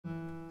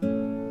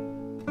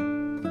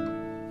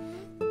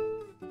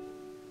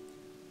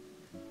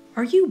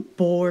Are you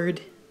bored?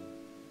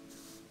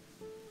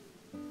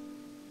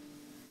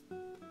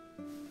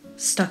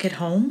 Stuck at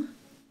home?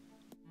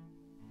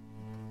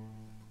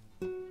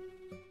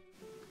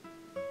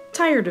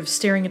 Tired of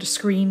staring at a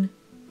screen?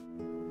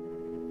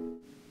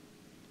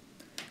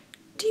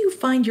 Do you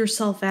find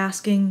yourself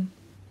asking,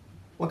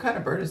 what kind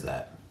of bird is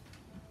that?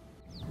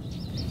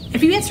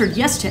 If you answered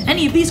yes to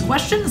any of these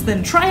questions,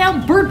 then try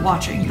out bird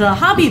watching, the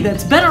hobby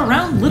that's been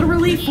around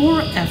literally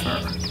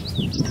forever.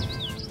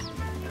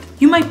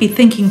 You might be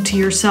thinking to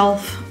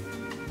yourself,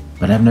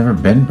 but I've never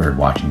been bird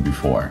watching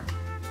before.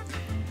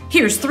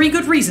 Here's 3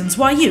 good reasons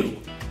why you,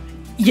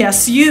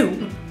 yes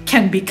you,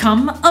 can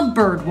become a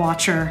bird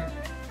watcher.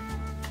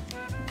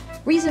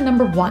 Reason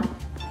number 1.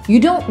 You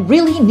don't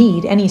really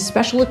need any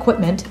special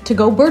equipment to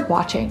go bird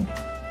watching.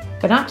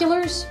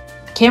 Binoculars,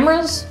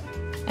 cameras,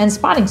 and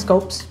spotting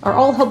scopes are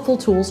all helpful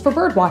tools for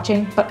bird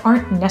watching, but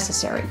aren't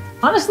necessary.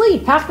 Honestly,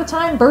 half the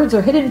time birds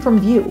are hidden from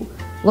view.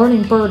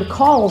 Learning bird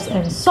calls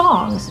and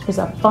songs is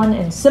a fun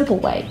and simple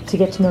way to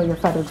get to know your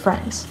feathered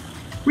friends.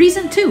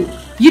 Reason 2.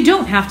 You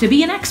don't have to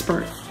be an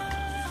expert.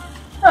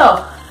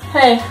 Oh,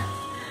 hey.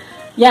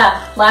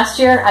 Yeah, last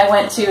year I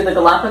went to the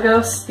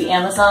Galapagos, the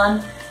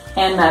Amazon,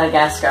 and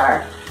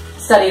Madagascar.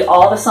 Studied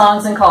all the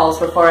songs and calls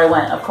before I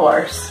went, of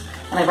course.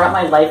 And I brought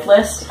my life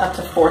list up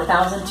to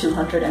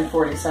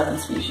 4,247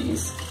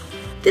 species.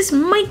 This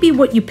might be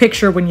what you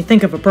picture when you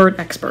think of a bird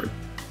expert.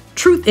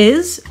 Truth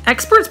is,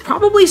 experts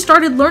probably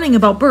started learning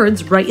about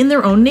birds right in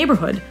their own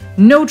neighborhood.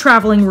 No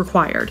traveling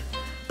required.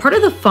 Part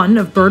of the fun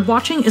of bird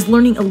watching is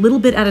learning a little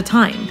bit at a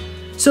time.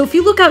 So if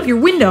you look out your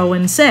window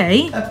and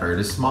say, that bird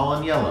is small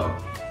and yellow.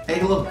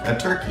 Hey look, a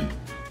turkey.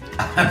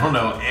 I don't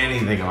know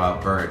anything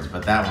about birds,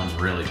 but that one's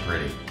really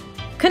pretty.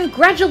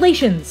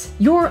 Congratulations,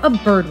 you're a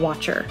bird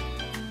watcher.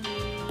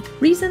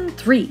 Reason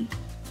 3.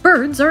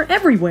 Birds are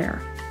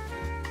everywhere.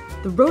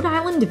 The Rhode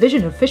Island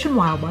Division of Fish and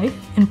Wildlife,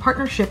 in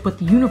partnership with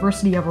the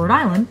University of Rhode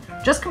Island,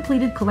 just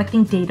completed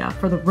collecting data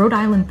for the Rhode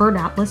Island Bird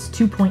Atlas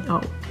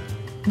 2.0.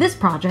 This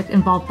project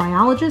involved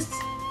biologists,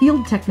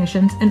 field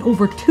technicians, and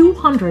over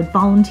 200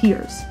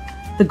 volunteers.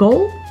 The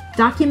goal?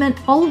 Document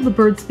all of the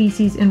bird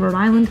species in Rhode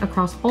Island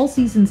across all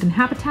seasons and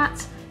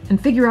habitats,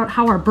 and figure out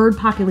how our bird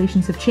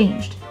populations have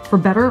changed, for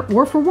better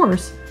or for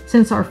worse,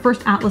 since our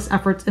first atlas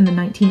efforts in the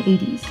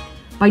 1980s.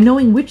 By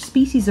knowing which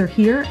species are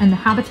here and the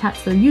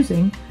habitats they're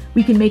using,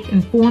 we can make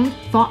informed,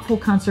 thoughtful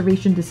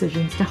conservation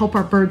decisions to help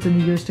our birds in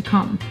the years to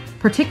come,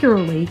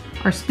 particularly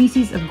our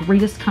species of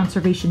greatest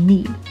conservation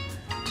need.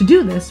 To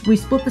do this, we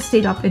split the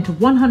state up into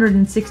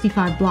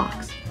 165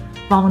 blocks.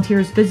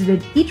 Volunteers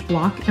visited each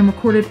block and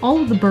recorded all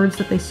of the birds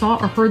that they saw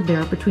or heard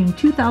there between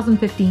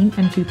 2015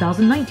 and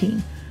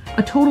 2019.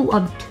 A total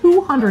of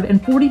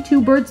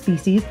 242 bird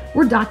species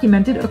were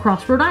documented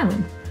across Rhode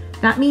Island.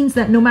 That means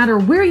that no matter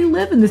where you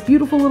live in this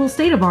beautiful little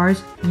state of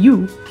ours,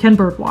 you can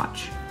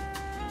birdwatch.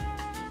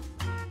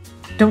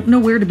 Don't know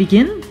where to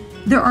begin?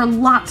 There are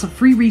lots of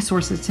free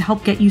resources to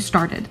help get you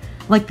started,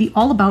 like the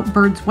All About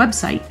Birds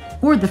website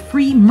or the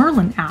free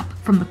Merlin app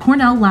from the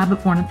Cornell Lab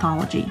of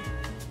Ornithology.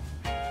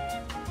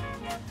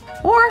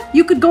 Or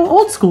you could go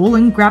old school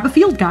and grab a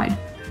field guide.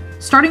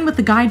 Starting with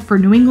the guide for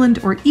New England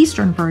or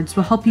Eastern birds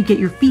will help you get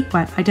your feet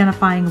wet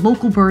identifying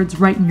local birds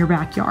right in your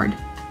backyard.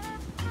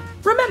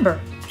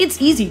 Remember,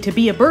 it's easy to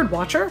be a bird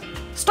watcher.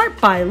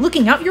 Start by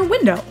looking out your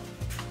window,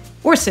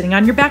 or sitting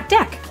on your back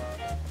deck.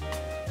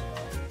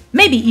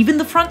 Maybe even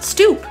the front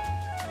stoop.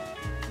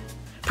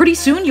 Pretty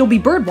soon you'll be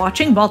bird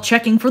watching while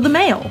checking for the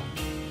mail,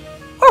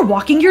 or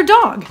walking your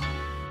dog,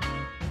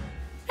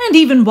 and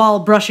even while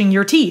brushing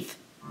your teeth.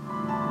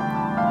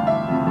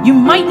 You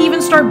might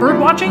even start bird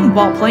watching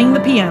while playing the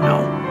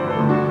piano.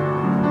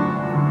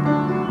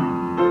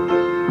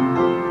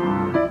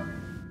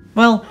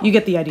 Well, you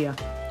get the idea.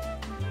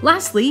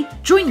 Lastly,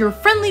 join your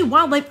friendly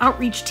wildlife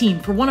outreach team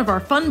for one of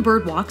our fun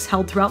bird walks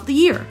held throughout the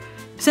year.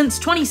 Since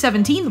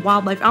 2017, the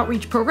Wildlife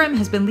Outreach Program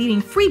has been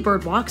leading free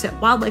bird walks at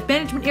wildlife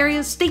management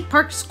areas, state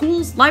parks,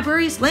 schools,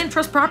 libraries, land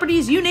trust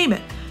properties, you name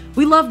it.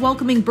 We love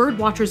welcoming bird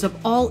watchers of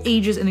all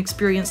ages and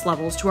experience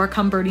levels to our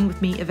Come Birding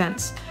With Me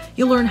events.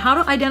 You'll learn how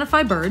to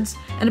identify birds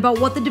and about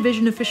what the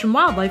Division of Fish and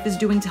Wildlife is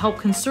doing to help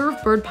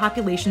conserve bird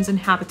populations and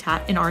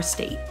habitat in our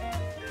state.